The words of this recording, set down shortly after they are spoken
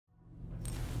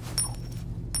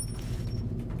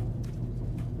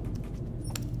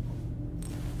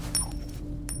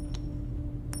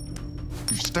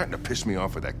starting to piss me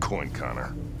off with that coin,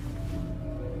 Connor.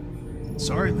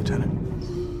 Sorry, Lieutenant.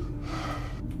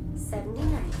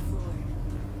 79th floor.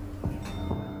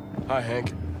 Hi,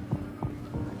 Hank.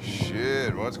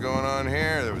 Shit, what's going on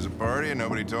here? There was a party and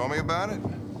nobody told me about it?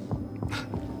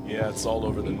 Yeah, it's all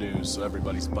over the news, so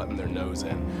everybody's butting their nose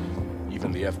in.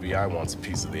 Even the FBI wants a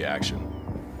piece of the action.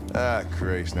 Ah,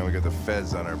 Christ, now we got the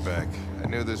feds on our back. I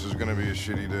knew this was gonna be a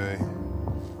shitty day.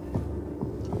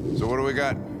 So what do we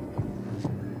got?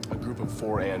 A group of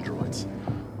 4 androids.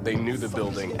 They knew the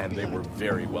building, and they were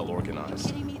very well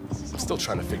organized. I'm still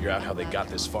trying to figure out how they got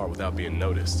this far without being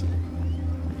noticed.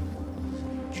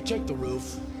 Did you check the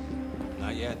roof?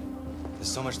 Not yet. There's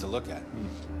so much to look at.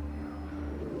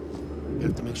 We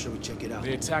have to make sure we check it out.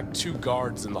 They attacked 2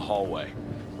 guards in the hallway.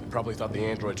 They probably thought the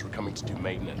androids were coming to do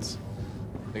maintenance.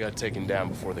 They got taken down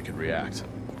before they could react.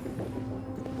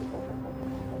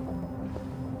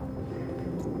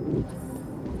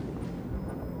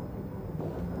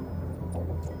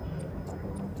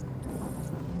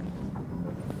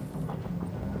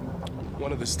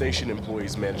 One of the station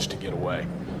employees managed to get away.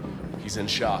 He's in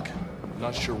shock.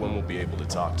 Not sure when we'll be able to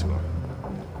talk to him.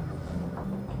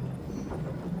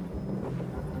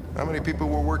 How many people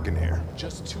were working here?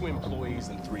 Just 2 employees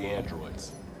and 3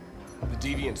 androids. The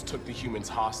deviants took the humans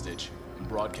hostage and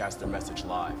broadcast their message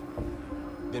live.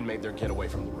 Then made their getaway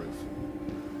from the roof.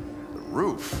 The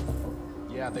roof?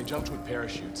 Yeah, they jumped with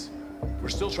parachutes. We're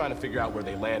still trying to figure out where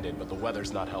they landed, but the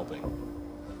weather's not helping.